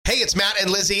it's Matt and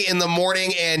Lizzie in the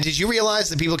morning. And did you realize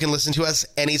that people can listen to us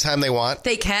anytime they want?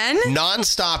 They can?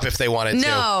 Non-stop if they wanted to.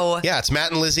 No. Yeah, it's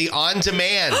Matt and Lizzie on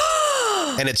demand.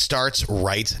 And it starts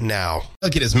right now.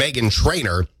 Look, it is Megan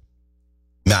Trainor.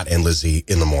 Matt and Lizzie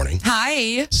in the morning.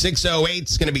 Hi. 6:08.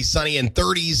 It's going to be sunny in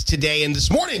 30s today. And this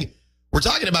morning, we're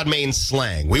talking about Maine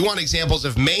slang. We want examples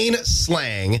of Maine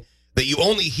slang that you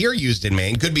only hear used in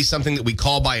Maine. Could be something that we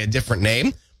call by a different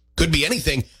name. Could be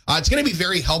anything. It's going to be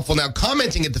very helpful. Now,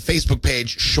 commenting at the Facebook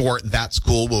page, sure, that's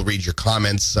cool. We'll read your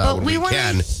comments when we want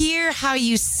can. to hear how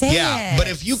you say it. Yeah, but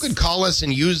if you could call us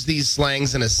and use these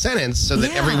slangs in a sentence so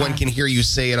that everyone can hear you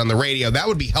say it on the radio, that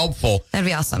would be helpful. That'd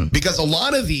be awesome. Because a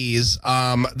lot of these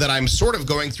that I'm sort of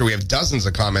going through, we have dozens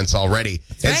of comments already.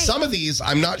 That's and right. some of these,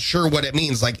 I'm not sure what it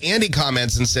means. Like Andy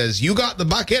comments and says, you got the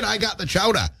bucket, I got the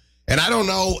chowder. And I don't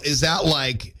know, is that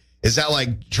like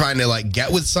trying to like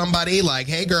get with somebody? Like,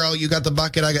 hey girl, you got the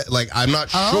bucket, I got, like, I'm not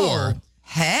sure.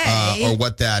 Hey. Or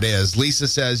what that is. Lisa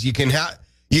says you can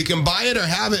buy it or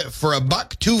have it for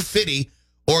 $1.250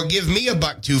 or give me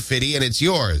 $1.250 and it's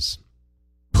yours.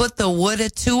 Put the wood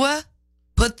to her.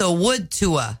 Put the wood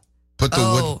to her. Put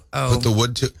the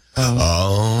wood to.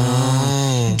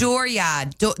 Oh.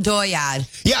 Dooryard.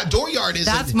 Dooryard. Yeah, dooryard is.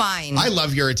 That's mine. I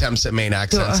love your attempts at Maine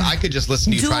accents. I could just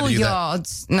listen to you try to do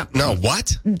that. No,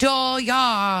 what?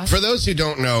 Dooryard. For those who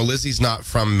don't know, Lizzie's not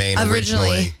from Maine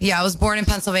originally. Yeah, I was born in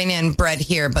Pennsylvania and bred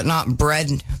here, but not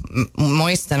bred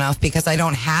moist enough because I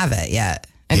don't have it yet.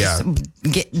 Just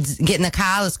get in the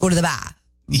car. Let's go to the bar.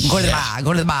 Go to the bar.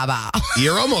 Go to the bar.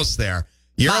 You're almost there.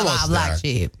 You're almost there. Black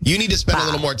sheep. You need to spend a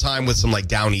little more time with some like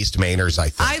down east Mainers, I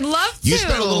think. I'd love to. You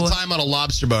spend a little time on a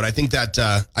lobster boat. I think that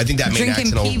Maine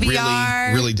accent will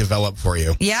really develop for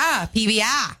you. Yeah,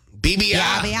 PBR.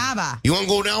 PBR. You want to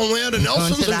go down there to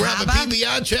Nelson's and grab a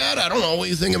PBR, Chad? I don't know. What do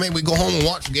you think? Maybe we go home and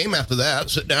watch the game after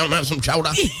that. Sit down and have some chowder.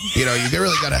 You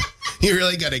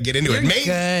really gotta get into it. Maine,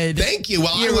 good. Thank you.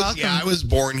 Well, I was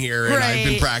born here and I've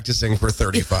been practicing for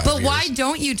 35 years. But why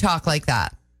don't you talk like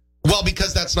that? Well,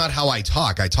 because that's not how I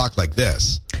talk. I talk like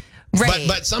this. Right.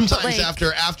 But sometimes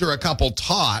after a couple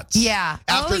tots. Yeah.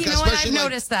 You know what? I've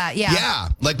noticed that. Yeah. Yeah.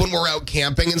 Like when we're out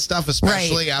camping and stuff,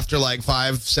 especially after like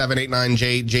 5, 7, 8, 9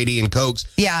 JD and Cokes.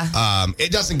 Yeah.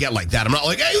 It doesn't get like that. I'm not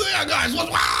like, hey there, guys, what's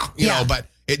wow? You know, but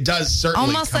it does certainly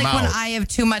almost come like out. when I have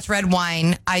too much red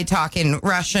wine, I talk in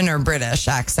Russian or British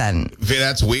accent.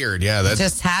 That's weird. Yeah. That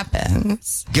just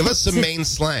happens. Give us some Maine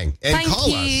slang and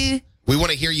call us. We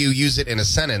want to hear you use it in a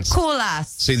sentence. Call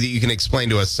us. So that you can explain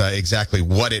to us exactly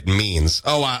what it means.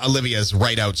 Oh, Olivia's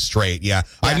right out straight. Yeah.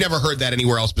 I've never heard that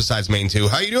anywhere else besides Maine, too.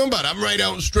 How you doing, bud? I'm right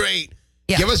out straight.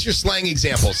 Yeah. Give us your slang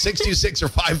example, 626 or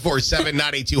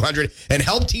 547-9800, and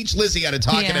help teach Lizzie how to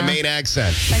talk in a Maine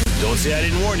accent. Don't say I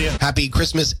didn't warn you. Happy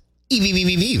Christmas Eve.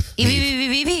 Eve.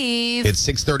 It's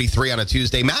 6:33 on a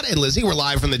Tuesday. Matt and Lizzie, we're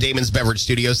live from the Damon's Beverage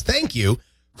Studios. Thank you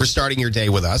for starting your day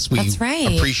with us. We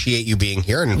appreciate you being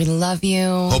here. And we love you.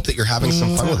 Hope that you're having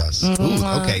some fun with us.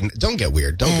 Ooh, okay, don't get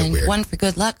weird. Don't get weird. One for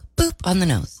good luck. Boop on the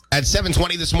nose. At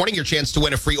 7:20 this morning, your chance to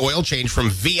win a free oil change from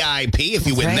VIP. If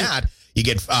you win that, you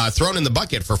get thrown in the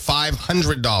bucket for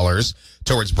 $500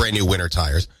 towards brand new winter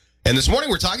tires. And this morning,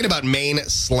 we're talking about Maine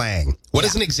slang. What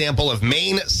is an example of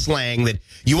Maine slang that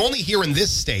you only hear in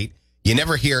this state? You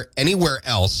never hear anywhere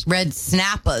else. Red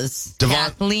snappers.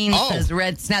 Kathleen says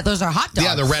red snap. Those are hot dogs.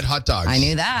 Yeah, the red hot dogs. I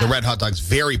knew that. The red hot dogs,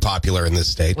 very popular in this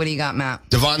state. What do you got, Matt?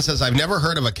 Devon says, I've never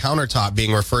heard of a countertop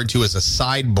being referred to as a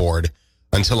sideboard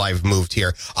until I've moved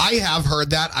here. I have heard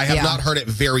that. I have not heard it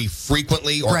very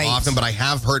frequently or often, but I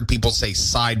have heard people say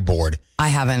sideboard. I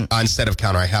haven't. Instead of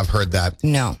counter, I have heard that.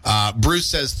 No. Bruce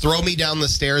says, throw me down the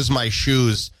stairs, my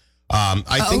shoes.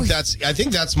 I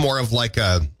think that's more of like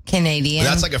a Canadian.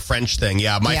 That's like a French thing.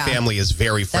 Yeah, my family is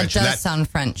very French. That does sound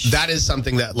French. That is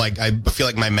something that like I feel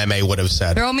like my meme would have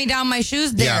said. Throw me down my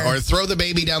shoes, there. Yeah, or throw the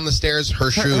baby down the stairs.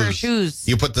 Her shoes.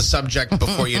 You put the subject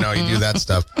before you do that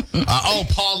stuff.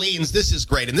 Pauline's. This is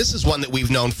great, and this is one that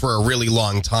we've known for a really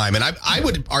long time. And I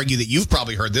would argue that you've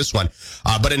probably heard this one.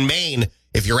 But in Maine,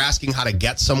 if you're asking how to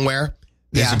get somewhere,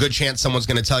 there's a good chance someone's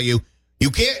going to tell you, you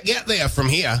can't get there from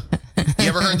here. You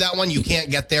ever heard that one? You can't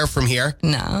get there from here?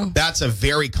 No. That's a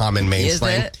very common Maine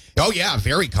slang. It? Oh, yeah,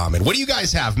 very common. What do you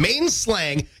guys have? Maine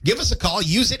slang. Give us a call.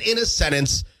 Use it in a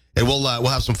sentence And we'll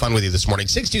have some fun with you this morning.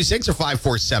 626 or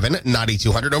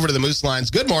 547-9200. Over to the Moose Lines.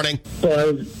 Good morning.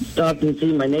 So I stopped and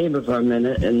see my neighbor for a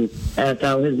minute and asked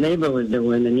how his neighbor was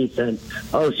doing, and he said,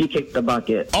 "Oh, she kicked the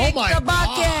bucket." Oh my the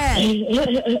bucket.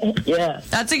 God. Yeah.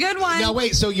 That's a good one. Now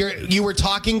wait, so you were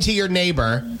talking to your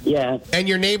neighbor? Yeah. And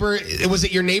your neighbor, was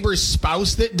it your neighbor's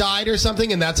spouse that died or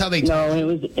something? And that's how they? No, it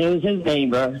was his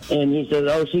neighbor, and he said,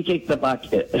 "Oh, she kicked the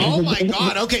bucket." Oh my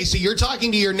God! Okay, so you're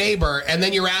talking to your neighbor, and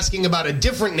then you're asking about a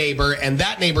different neighbor, and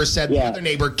that neighbor said the other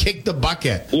neighbor kicked the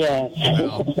bucket. Yeah.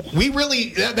 Wow. We really,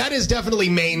 that is definitely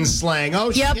Maine slang.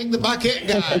 Oh, she kicked the bucket,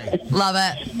 guy. Love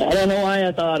it. I don't know why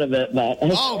I thought of it, but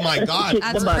oh my God,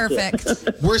 that's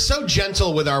perfect. We're so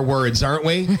gentle with our words, aren't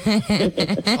we?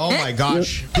 Oh my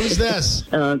gosh, who's this?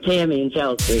 Tammy and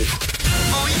Chelsea.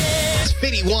 Oh yeah, it's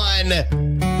 51.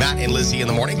 Matt and Lizzie in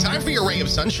the morning. Time for your ray of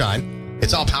sunshine.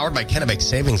 It's all powered by Kennebec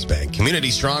Savings Bank. Community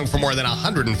strong for more than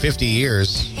 150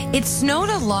 years. It snowed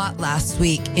a lot last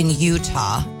week in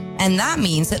Utah, and that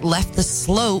means it left the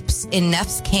slopes in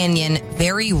Neff's Canyon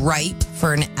very ripe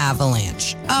for an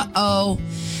avalanche. Uh-oh.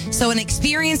 So an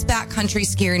experienced backcountry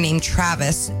skier named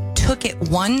Travis took it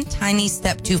one tiny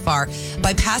step too far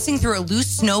by passing through a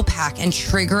loose snowpack and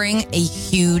triggering a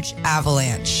huge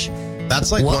avalanche.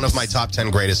 That's like one of my top 10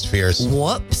 greatest fears.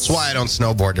 Whoops. That's why I don't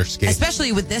snowboard or ski.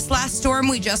 Especially with this last storm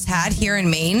we just had here in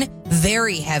Maine.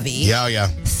 Very heavy. Yeah.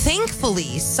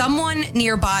 Thankfully, someone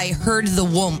nearby heard the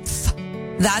whoomph.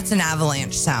 That's an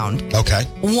avalanche sound. Okay.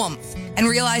 Whoomph. And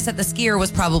realized that the skier was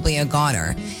probably a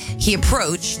goner. He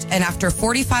approached, and after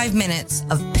 45 minutes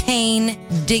of pain,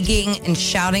 digging, and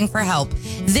shouting for help,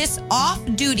 this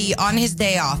off-duty on his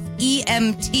day off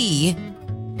EMT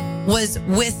was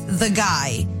with the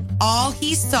guy. All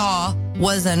he saw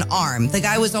was an arm. The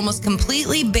guy was almost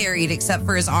completely buried except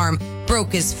for his arm.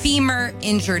 Broke his femur,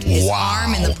 injured his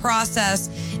arm in the process.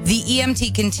 The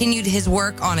EMT continued his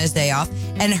work on his day off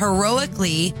and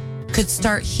heroically could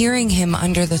start hearing him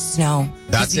under the snow.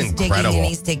 That's incredible. Digging and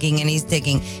he's digging and he's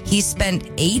digging. He spent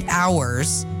 8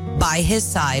 hours by his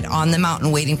side on the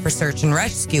mountain waiting for search and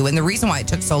rescue. And the reason why it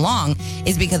took so long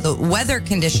is because the weather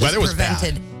conditions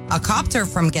prevented a copter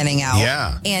from getting out.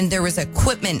 Yeah. And there was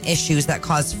equipment issues that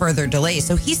caused further delays.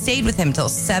 So he stayed with him till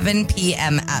 7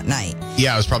 p.m. at night.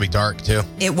 Yeah, it was probably dark too.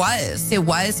 It was,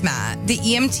 Matt. The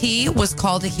EMT was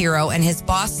called a hero, and his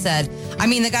boss said, I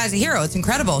mean, the guy's a hero. It's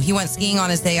incredible. He went skiing on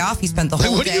his day off. He spent the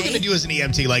whole day. What are you going to do as an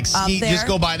EMT? Like, ski, just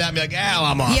go by that and be like,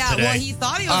 I'm off today. Well, he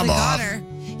thought he was a goner.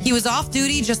 He was off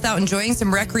duty, just out enjoying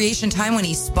some recreation time when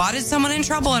he spotted someone in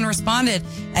trouble and responded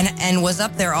and was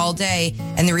up there all day.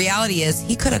 And the reality is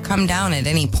he could have come down at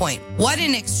any point. What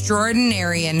an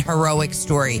extraordinary and heroic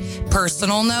story.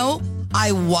 Personal note,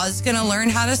 I was going to learn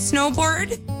how to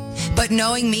snowboard, but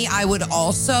knowing me, I would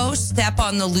also step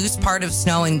on the loose part of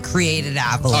snow and create an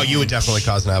avalanche. Oh, you would definitely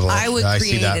cause an avalanche. I would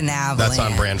create an avalanche. That's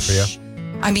on brand for you.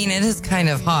 I mean, it is kind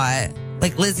of hot.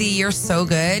 Like, Lizzie, you're so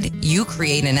good. You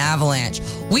create an avalanche.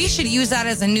 We should use that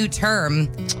as a new term.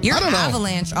 You're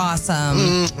avalanche awesome.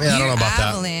 I don't know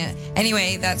about that.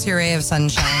 Anyway, that's your ray of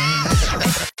sunshine.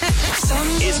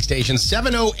 It's station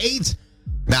 708.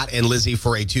 Matt and Lizzie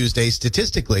for a Tuesday.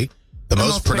 Statistically, the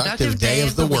most productive day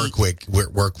of the work week.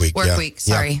 Work week,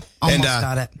 sorry. Almost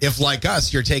got it. If, like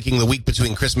us, you're taking the week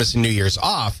between Christmas and New Year's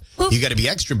off, you got to be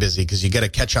extra busy because you got to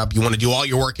catch up. You want to do all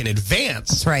your work in advance.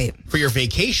 That's right. For your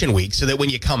vacation week so that when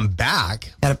you come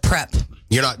back, got to prep.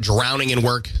 You're not drowning in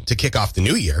work to kick off the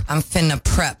new year. I'm finna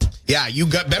prep. Yeah, you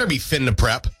better be finna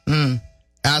prep.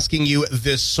 Asking you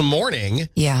this morning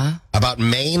about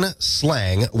Maine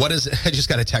slang. What is it? I just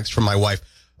got a text from my wife.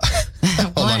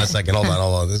 Hold on a second. Hold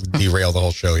on. This derailed the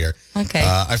whole show here. Okay.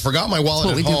 I forgot my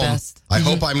wallet at home. I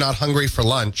hope I'm not hungry for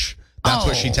lunch. That's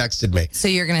what she texted me. So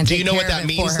you're going to take care of it. Do you know what that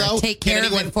means, though? Take care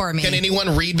of it for me. Can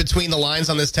anyone read between the lines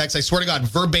on this text? I swear to God,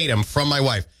 verbatim from my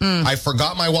wife. I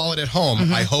forgot my wallet at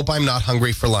home. I hope I'm not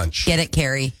hungry for lunch. Get it,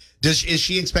 Carrie. Is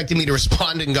she expecting me to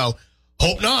respond and go,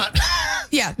 hope not?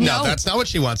 Yeah. No, that's not what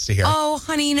she wants to hear. Oh,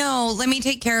 honey, no. Let me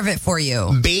take care of it for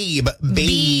you. Babe.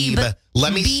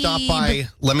 Let me stop by.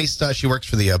 She works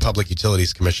for the Public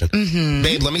Utilities Commission.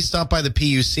 Babe, let me stop by the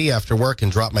PUC after work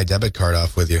and drop my debit card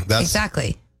off with you.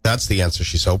 Exactly. That's the answer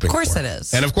she's hoping for. Of course it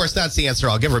is. And of course, that's the answer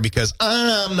I'll give her because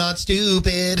I'm not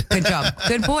stupid. Good job.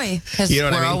 Good boy. Because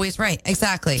we're always right.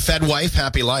 Exactly. Fed wife,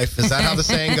 happy life. Is that how the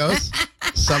saying goes?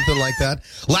 Something like that.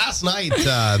 Last night,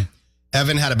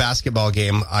 Evan had a basketball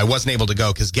game. I wasn't able to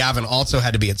go because Gavin also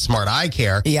had to be at Smart Eye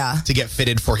Care to get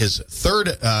fitted for his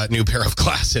third new pair of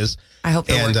glasses. I hope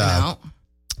they're working out.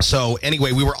 So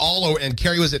anyway, we were all over, and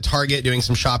Carrie was at Target doing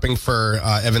some shopping for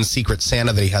Evan's Secret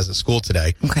Santa that he has at school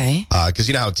today. Okay. Because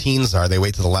you know how teens are. They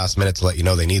wait to the last minute to let you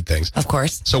know they need things. Of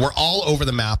course. So we're all over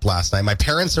the map last night. My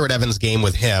parents are at Evan's game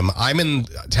with him. I'm in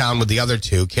town with the other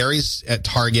two. Carrie's at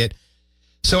Target.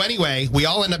 So anyway, we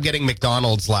all end up getting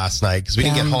McDonald's last night because we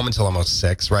didn't get home until almost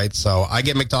 6, right? So I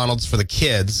get McDonald's for the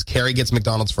kids. Carrie gets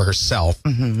McDonald's for herself.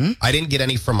 Mm-hmm. I didn't get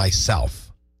any for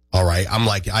myself. All right. I'm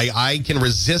like, I can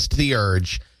resist the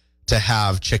urge to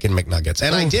have chicken McNuggets.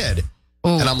 And I did. Ooh.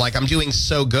 And I'm like, I'm doing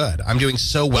so good. I'm doing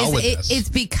so well with this. It's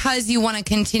because you want to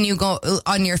continue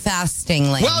on your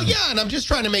fasting lane. Well, yeah, and I'm just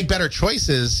trying to make better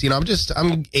choices. You know,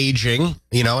 I'm aging,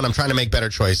 you know, and I'm trying to make better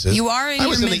choices. You are in your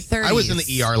mid-30s. I was in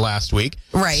the ER last week.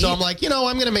 Right. So I'm like, you know,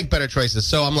 I'm going to make better choices.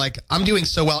 So I'm like, I'm doing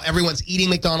so well. Everyone's eating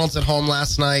McDonald's at home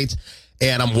last night.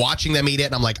 And I'm watching them eat it,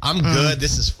 and I'm like, I'm good.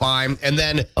 This is fine. And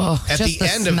then at the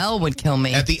end, the smell would kill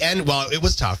me. At the end, well, it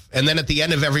was tough. And then at the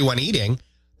end of everyone eating,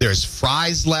 there's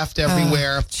fries left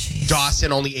everywhere.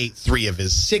 Dawson only ate 3 of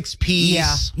his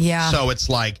 6-piece. Yeah. So it's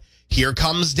like, here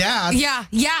comes Dad. Yeah.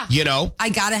 You know, I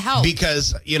gotta help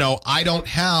because you know I don't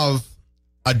have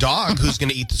a dog who's going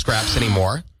to eat the scraps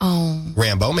anymore. Oh,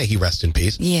 Rambo, may he rest in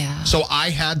peace. Yeah. So I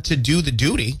had to do the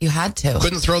duty. You had to.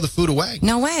 Couldn't throw the food away.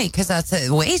 No way, because that's a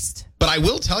waste. But I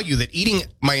will tell you that eating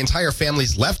my entire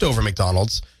family's leftover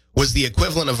McDonald's was the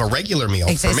equivalent of a regular meal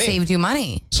for me. It saved you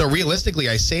money. So realistically,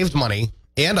 I saved money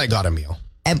and I got a meal.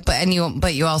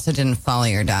 But you also didn't follow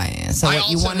your diet. So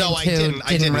what you wanted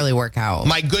didn't really work out.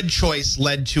 My good choice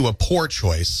led to a poor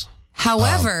choice.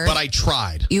 However, but I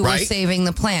tried. You were saving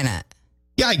the planet.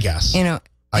 Yeah, I guess. In a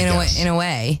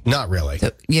way. Not really. So,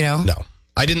 you know? No.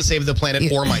 I didn't save the planet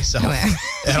or myself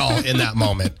at all in that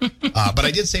moment. But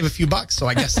I did save a few bucks, so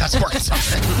I guess that's worth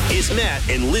something. It's Matt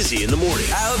and Lizzie in the morning.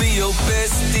 I'll be your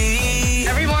bestie.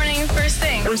 Every morning, first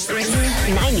thing.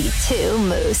 92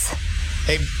 Moose.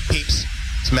 Hey, peeps.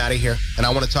 It's Maddie here, and I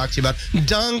want to talk to you about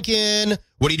Dunkin'.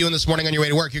 What are you doing this morning on your way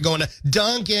to work? You're going to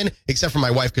Dunkin', except for my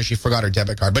wife because she forgot her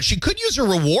debit card. But she could use her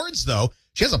rewards, though.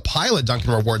 She has a pile of Dunkin'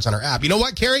 rewards on her app. You know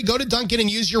what, Carrie? Go to Dunkin' and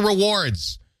use your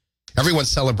rewards. Everyone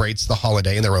celebrates the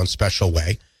holiday in their own special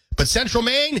way. But Central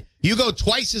Maine, you go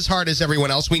twice as hard as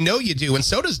everyone else. We know you do, and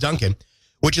so does Dunkin',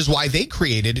 which is why they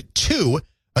created 2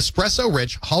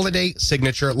 espresso-rich holiday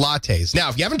signature lattes. Now,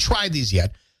 if you haven't tried these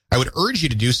yet, I would urge you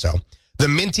to do so. The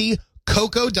minty,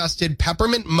 cocoa-dusted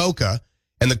peppermint mocha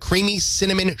and the creamy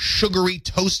cinnamon sugary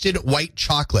toasted white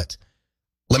chocolate.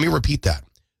 Let me repeat that.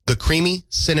 The creamy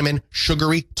cinnamon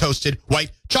sugary toasted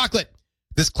white chocolate.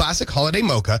 This classic holiday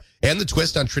mocha and the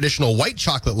twist on traditional white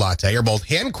chocolate latte are both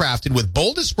handcrafted with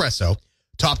bold espresso,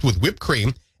 topped with whipped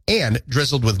cream, and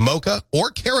drizzled with mocha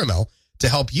or caramel to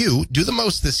help you do the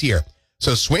most this year.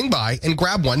 So swing by and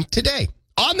grab one today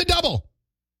on the double.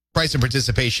 Price and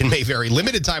participation may vary.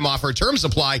 Limited time offer. Terms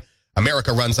apply.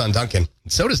 America runs on Dunkin'.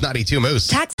 And so does 92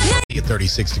 Moose. At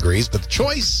 36 degrees, but the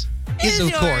choice is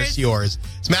of course yours.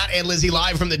 It's Matt and Lizzie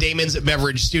live from the Damon's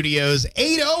Beverage Studios.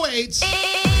 808.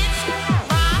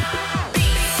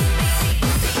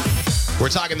 We're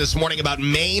talking this morning about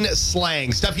Maine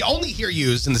slang. Stuff you only hear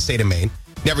used in the state of Maine.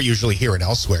 Never usually hear it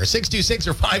elsewhere. 626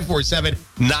 or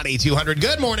 547-98-200.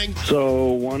 Good morning.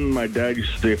 So one my dad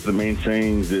used to say for the main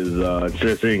sayings is instead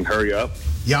of saying hurry up.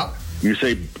 Yep. You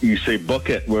say book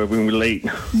it when we're late.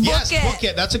 Yes, book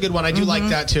it. That's a good one. I do like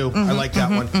that too. I like that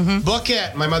one. Book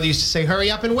it. My mother used to say, hurry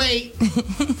up and wait.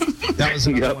 That was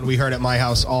another one we heard at my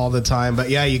house all the time. But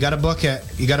yeah, you got to book it.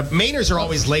 Mainers are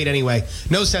always late anyway.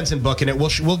 No sense in booking it.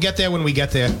 We'll get there when we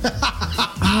get there.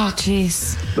 Oh,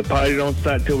 jeez. The party don't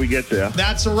start till we get there.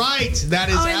 That's right. That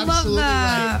is absolutely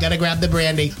right. Got to grab the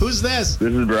brandy. Who's this?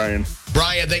 This is Brian.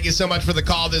 Brian, thank you so much for the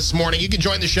call this morning. You can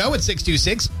join the show at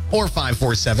 626 or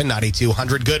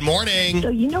 547-9200. Good morning. So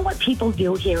you know what people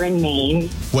do here in Maine?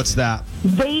 What's that?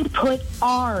 They put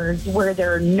R's where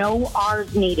there are no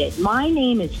R's needed. My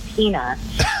name is Tina,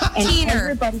 and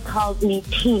everybody calls me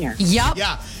Teener. Yup.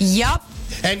 Yeah. Yup.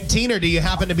 And Teener, do you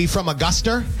happen to be from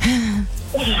Augusta?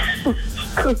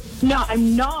 No,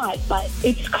 I'm not, but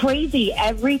it's crazy.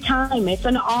 Every time it's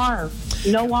an R.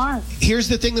 No R. Here's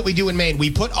the thing that we do in Maine. We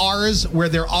put R's where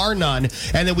there are none,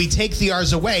 and then we take the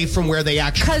R's away from where they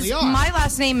actually are. Because my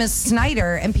last name is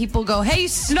Snyder, and people go, hey,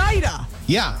 Snyder.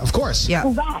 Yeah, of course. Yeah.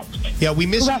 Correct. Yeah, we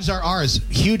misuse our R's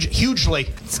hugely.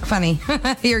 It's funny.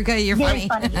 You're good. You're Very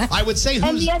funny. I would say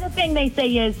And the other thing they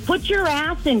say is, put your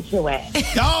ass into it.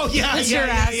 Oh, yeah, Put your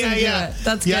ass into it.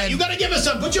 That's yeah, good. You got to give us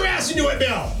some. Put your ass into it,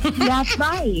 Bill. That's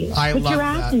right. I put love your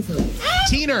ass that. into it.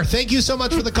 Teener, thank you so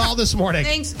much for the call this morning.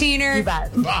 Thanks, Teener. You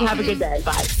bet. Have a good day.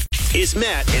 Bye. It's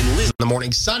Matt and Liz. In the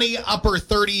morning, sunny, upper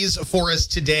 30s for us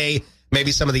today.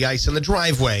 Maybe some of the ice in the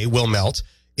driveway will melt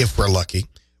if we're lucky.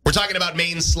 We're talking about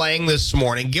Maine slang this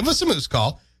morning. Give us a Moose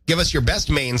call. Give us your best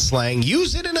Maine slang.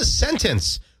 Use it in a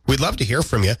sentence. We'd love to hear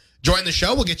from you. Join the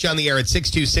show. We'll get you on the air at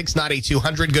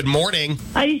 626-98200. Good morning.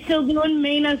 Are you still doing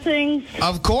Maine things?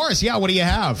 Of course. Yeah, what do you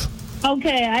have?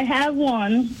 Okay, I have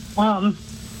one.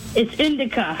 It's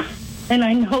indica. And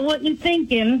I know what you're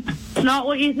thinking. It's not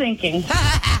what you're thinking.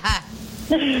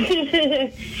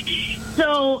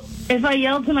 So if I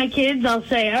yell to my kids, I'll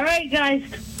say, all right, guys,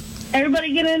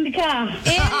 everybody get in the car.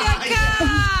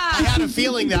 I had a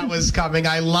feeling that was coming.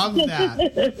 I love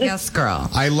that. Yes, girl.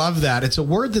 I love that. It's a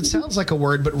word that sounds like a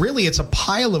word, but really it's a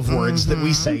pile of words that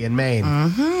we say in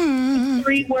Maine.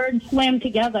 3 words slammed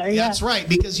together. Yeah. That's right,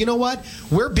 because you know what?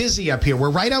 We're busy up here. We're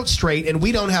right out straight, and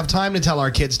we don't have time to tell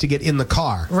our kids to get in the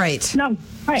car. Right. No.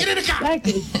 Right. Get in the car.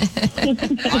 Exactly.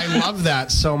 I love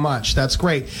that so much. That's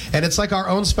great. And it's like our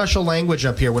own special language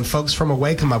up here. When folks from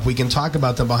away come up, we can talk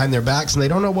about them behind their backs, and they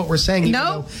don't know what we're saying, even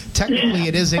though technically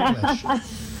it is English.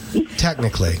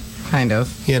 Technically. Kind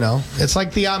of. You know, it's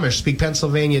like the Amish speak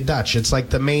Pennsylvania Dutch. It's like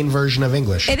the Maine version of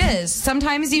English. It is.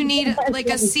 Sometimes you need like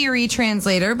a Siri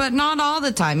translator, but not all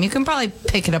the time. You can probably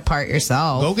pick it apart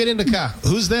yourself. Go get in the car.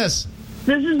 Who's this?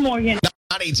 This is Morgan.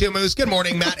 92 Moose. Good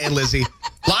morning, Matt and Lizzie.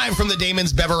 Live from the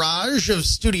Damon's Beverage of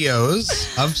Studios.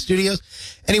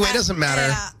 Anyway, it doesn't matter.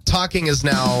 Yeah. Talking is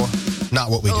now not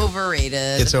what we do.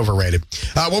 Overrated. It's overrated.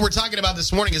 What we're talking about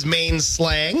this morning is Maine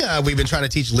slang. We've been trying to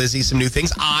teach Lizzie some new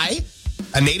things. I,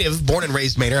 a native, born and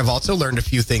raised Mainer, have also learned a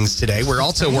few things today. We're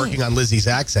also working on Lizzie's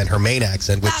accent, her Maine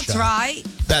accent. Which, That's right.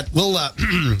 That we'll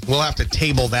have to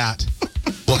table that.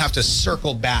 We'll have to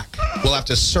circle back. We'll have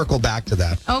to circle back to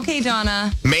that. Okay,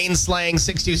 Donna. Maine slang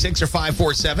 626 or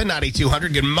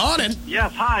 547-9200. Good morning.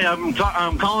 Yes, hi.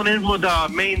 I'm calling in with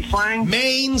Maine slang.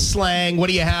 Maine slang. What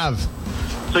do you have?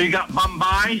 So you got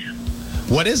Bombay.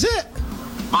 What is it?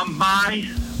 Bombay.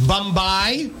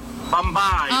 Bombay?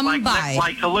 Bombay.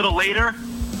 Like a little later.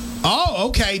 Oh,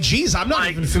 okay. Geez, I'm not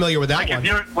even familiar with that one.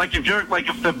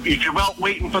 If you're out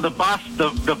waiting for the bus,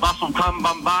 the bus will come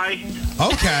Bombay.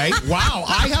 Okay. Wow.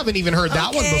 I haven't even heard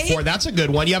that one before. That's a good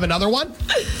one. You have another one?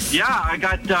 Yeah, I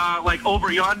got like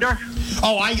over yonder.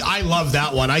 Oh, I love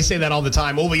that one. I say that all the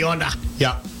time. Over yonder.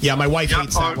 Yeah. My wife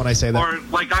hates that when I say that. Or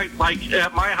like at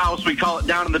my house, we call it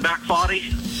down in the back 40.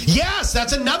 Yes,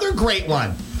 that's another great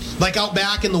one. Like out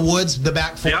back in the woods, the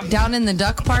back 40. Yep. Down in the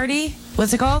duck party?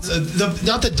 What's it called?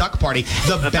 Not the duck party.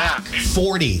 The back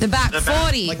 40. The back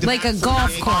 40. Like a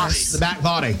golf course. The back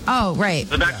 40. Oh, right.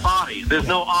 The back 40. There's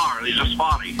no R. There's just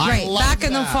 40. Right. Back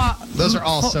in the Those are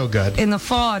all so good. In the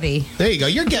 40. There you go.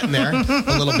 You're getting there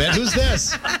a little bit. Who's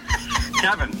this?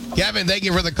 Kevin, thank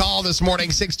you for the call this morning.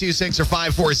 626 or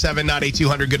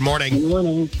 547-9200. Good morning. Good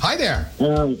morning. Hi there.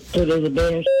 So there's a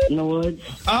bear in the woods.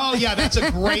 Oh, yeah, that's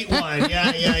a great one.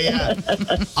 Yeah.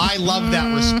 I love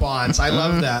that response. I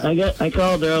love that. I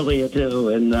called earlier, too,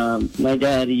 and my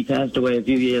dad, he passed away a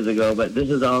few years ago, but this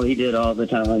is all he did all the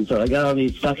time, so I got all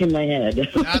these stuck in my head.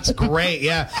 That's great,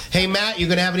 yeah. Hey, Matt, you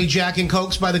going to have any Jack and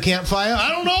Cokes by the campfire? I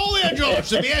don't know there, George.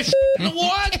 The bear in the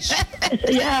woods?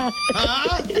 Yeah.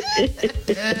 Huh?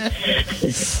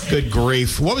 Good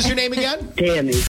grief. What was your name again? Tammy.